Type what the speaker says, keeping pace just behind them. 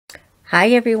Hi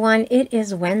everyone, it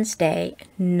is Wednesday,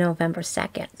 November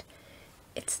 2nd.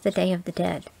 It's the Day of the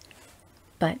Dead.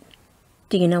 But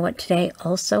do you know what today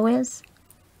also is?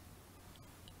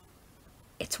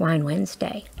 It's Wine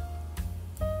Wednesday.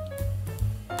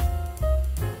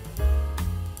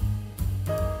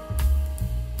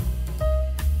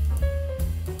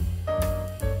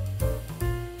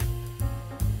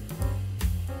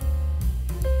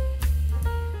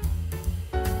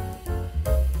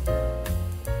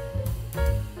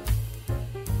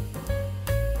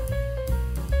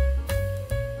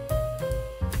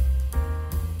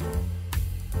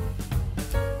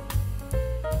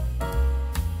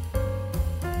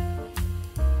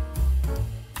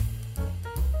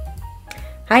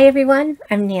 Hi everyone,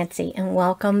 I'm Nancy and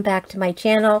welcome back to my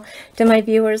channel. To my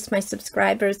viewers, my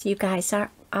subscribers, you guys are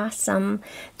awesome.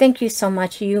 Thank you so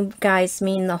much. You guys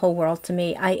mean the whole world to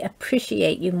me. I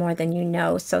appreciate you more than you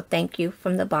know, so thank you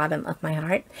from the bottom of my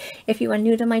heart. If you are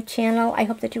new to my channel, I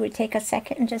hope that you would take a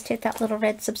second and just hit that little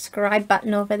red subscribe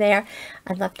button over there.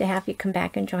 I'd love to have you come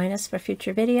back and join us for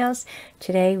future videos.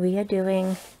 Today we are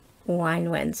doing Wine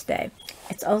Wednesday.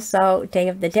 It's also Day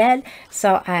of the Dead,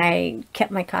 so I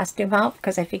kept my costume out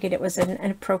because I figured it was an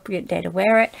appropriate day to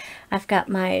wear it. I've got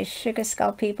my Sugar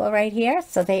Skull people right here,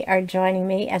 so they are joining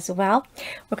me as well.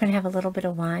 We're going to have a little bit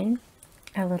of wine,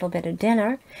 a little bit of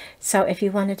dinner. So if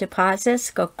you wanted to pause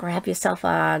this, go grab yourself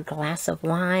a glass of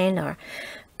wine or a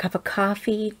cup of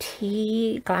coffee,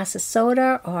 tea, glass of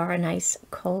soda, or a nice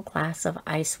cold glass of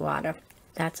ice water.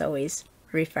 That's always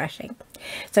refreshing.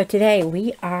 So today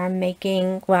we are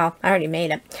making, well, I already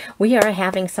made it. We are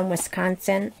having some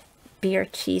Wisconsin beer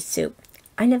cheese soup.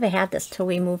 I never had this till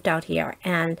we moved out here,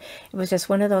 and it was just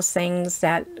one of those things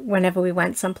that whenever we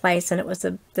went someplace and it was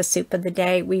the soup of the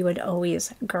day, we would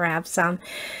always grab some.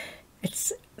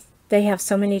 They have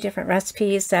so many different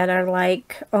recipes that are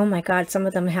like, oh my God, some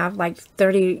of them have like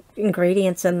 30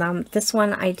 ingredients in them. This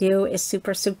one I do is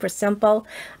super simple.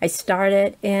 I start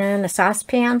it in a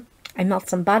saucepan. I melt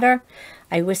some butter,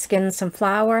 I whisk in some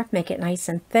flour, make it nice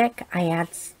and thick.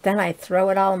 Then I throw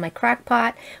it all in my crock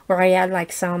pot where I add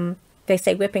like some, they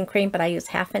say whipping cream, but I use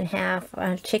half and half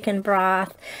chicken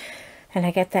broth. And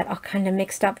I get that all kind of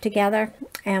mixed up together.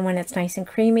 And when it's nice and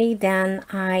creamy, then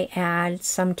I add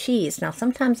some cheese. Now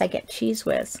sometimes I get Cheese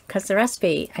Whiz because the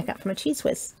recipe I got from a Cheese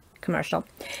Whiz commercial.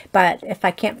 But if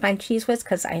I can't find Cheese Whiz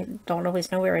because I don't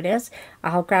always know where it is,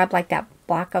 I'll grab like that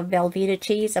block of Velveeta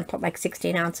cheese and put like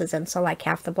 16 ounces in, so like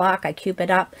half the block. I cube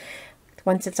it up.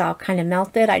 Once it's all kind of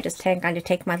melted, I just kind of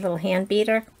take my little hand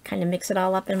beater, kind of mix it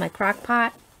all up in my crock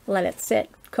pot, let it sit,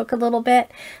 cook a little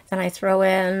bit. Then I throw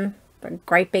in a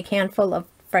great big handful of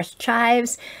fresh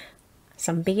chives,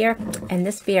 some beer. And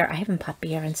this beer, I haven't put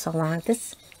beer in so long.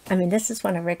 This is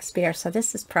one of Rick's beer, so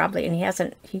this is probably, and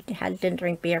he didn't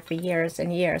drink beer for years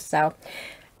and years, so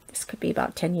this could be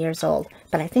about 10 years old.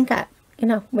 But I think you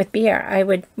know, with beer, I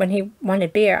would, when he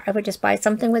wanted beer, I would just buy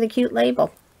something with a cute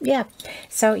label. Yeah.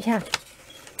 So yeah,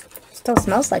 still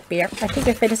smells like beer. I think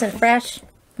if it isn't fresh,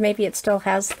 maybe it still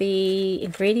has the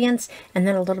ingredients, and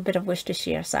then a little bit of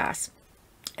Worcestershire sauce.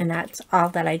 And that's all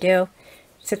that I do.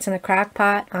 Sits in a crock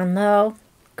pot on low,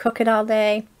 cook it all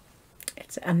day.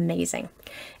 It's amazing.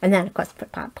 And then, of course,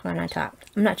 put popcorn on top.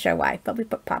 I'm not sure why, but we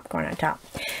put popcorn on top.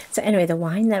 So anyway, the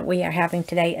wine that we are having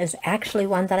today is actually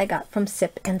one that I got from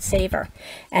Sip and Savor.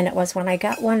 And it was when I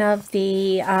got one of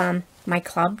the my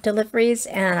club deliveries,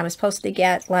 and I was supposed to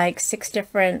get like 6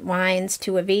 different wines,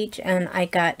 2 of each, and I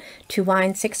got 2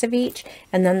 wines, 6 of each.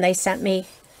 And then they sent me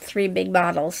 3 big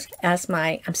bottles as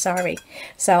my, I'm sorry.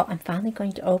 So I'm finally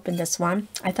going to open this one.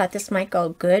 I thought this might go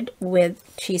good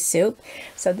with cheese soup.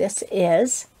 So this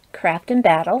is Craft and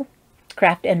Barrel,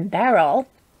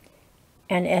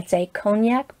 and it's a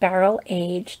cognac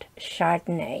barrel-aged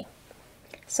Chardonnay.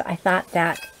 So I thought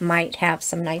that might have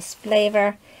some nice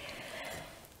flavor.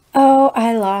 Oh,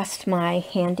 I lost my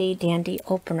handy-dandy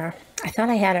opener. I thought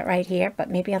I had it right here, but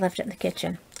maybe I left it in the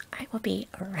kitchen. I will be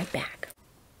right back.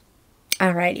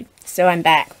 Alrighty, so I'm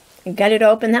back. I got it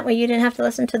open, that way you didn't have to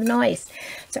listen to the noise.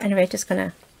 So anyway, just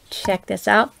gonna check this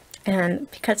out. And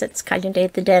because it's kind of Day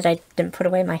of the Dead, I didn't put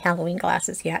away my Halloween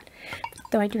glasses yet.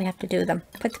 Though I do have to do them.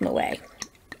 Put them away.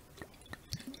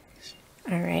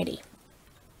 Alrighty.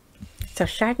 So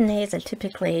Chardonnays are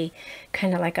typically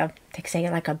kind of like they say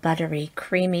like a buttery,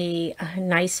 creamy,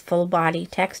 nice full body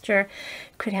texture.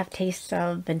 Could have taste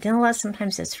of vanilla.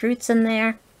 Sometimes there's fruits in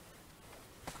there.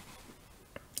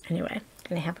 Anyway, I'm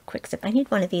going to have a quick sip. I need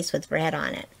one of these with red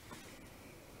on it.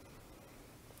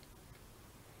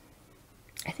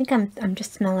 I think I'm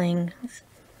just smelling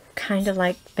kind of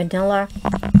like vanilla,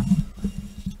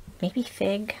 maybe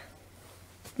fig,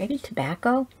 maybe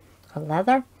tobacco or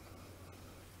leather.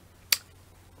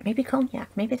 Maybe cognac.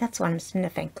 Maybe that's what I'm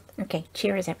sniffing. Okay,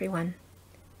 cheers, everyone.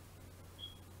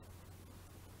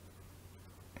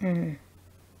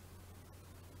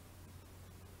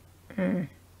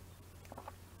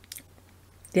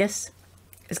 This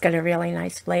has got a really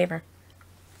nice flavor.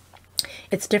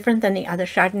 It's different than the other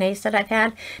Chardonnays that I've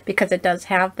had because it does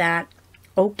have that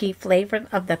oaky flavor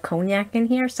of the cognac in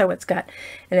here. So it's got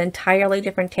an entirely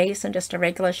different taste than just a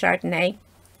regular Chardonnay.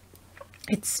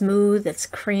 It's smooth, it's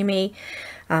creamy,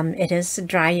 it is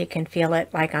dry. You can feel it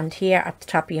like on here, up the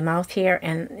top of your mouth here,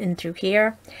 and in through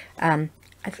here.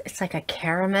 It's like a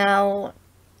caramel,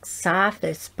 soft,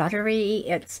 it's buttery,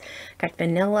 it's got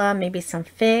vanilla, maybe some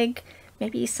fig,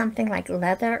 maybe something like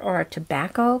leather or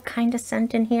tobacco kind of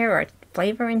scent in here, or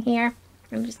flavor in here.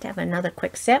 Let me just have another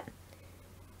quick sip.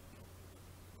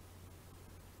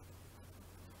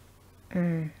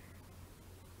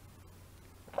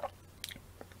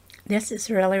 This is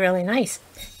really, really nice.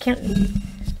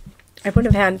 I would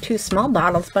have had 2 small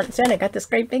bottles, but instead I got this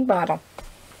great big bottle.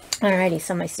 Alrighty,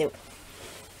 so my soup.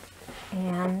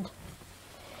 And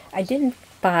I didn't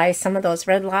buy some of those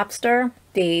Red Lobster,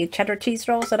 the cheddar cheese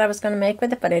rolls that I was going to make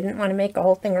with it, but I didn't want to make a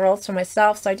whole thing of rolls for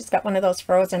myself, so I just got one of those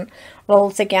frozen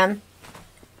rolls again.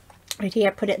 Right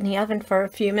here, put it in the oven for a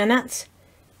few minutes.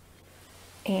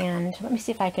 And let me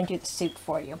see if I can do the soup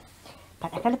for you.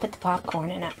 But I got to put the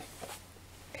popcorn in it.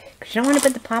 Because you don't want to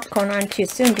put the popcorn on too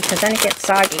soon because then it gets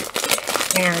soggy.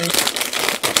 And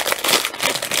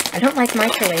I don't like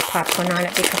microwave popcorn on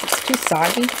it because it's too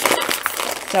soggy.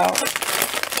 So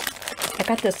I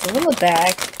got this little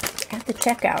bag at the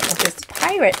checkout of this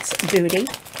Pirate's Booty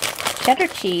cheddar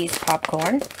cheese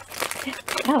popcorn.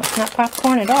 Oh, it's not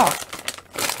popcorn at all.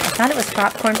 I thought it was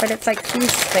popcorn, but it's like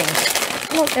cheese thing.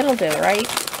 Well, it'll do, right?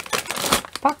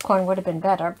 Popcorn would have been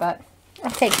better, but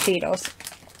I'll take Cheetos.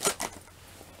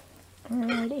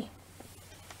 Alrighty.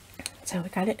 So we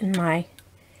got it in my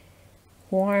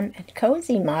warm and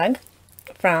cozy mug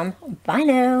from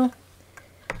Vino.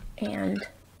 And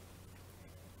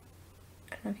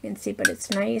I don't know if you can see, but it's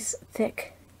nice,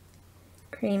 thick,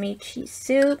 creamy cheese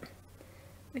soup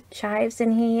with chives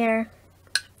in here.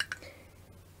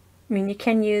 I mean, you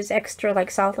can use extra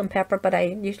like salt and pepper, but I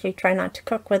usually try not to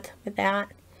cook with that.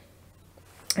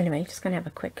 Anyway, just going to have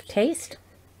a quick taste.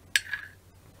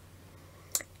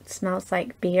 It smells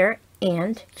like beer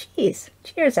and cheese.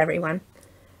 Cheers, everyone.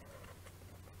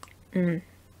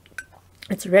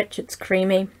 It's rich, it's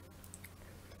creamy.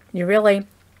 You really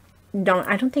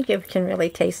I don't think you can really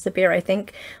taste the beer. I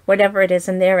think whatever it is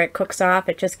in there, it cooks off.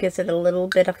 It just gives it a little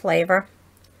bit of flavor.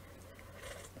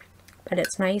 But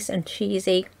it's nice and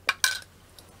cheesy.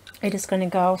 It is going to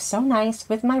go so nice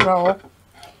with my roll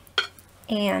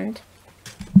and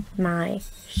my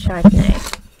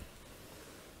Chardonnay.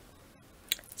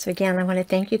 So again, I want to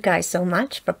thank you guys so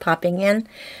much for popping in,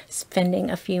 spending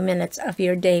a few minutes of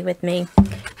your day with me.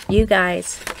 You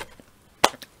guys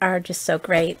are just so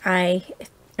great. I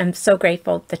am so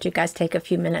grateful that you guys take a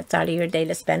few minutes out of your day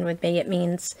to spend with me. It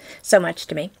means so much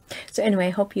to me. So anyway, I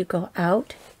hope you go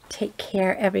out. Take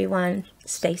care, everyone.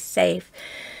 Stay safe.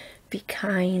 Be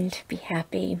kind. Be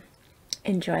happy.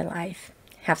 Enjoy life.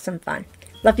 Have some fun.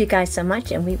 Love you guys so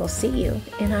much, and we will see you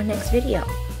in our next video.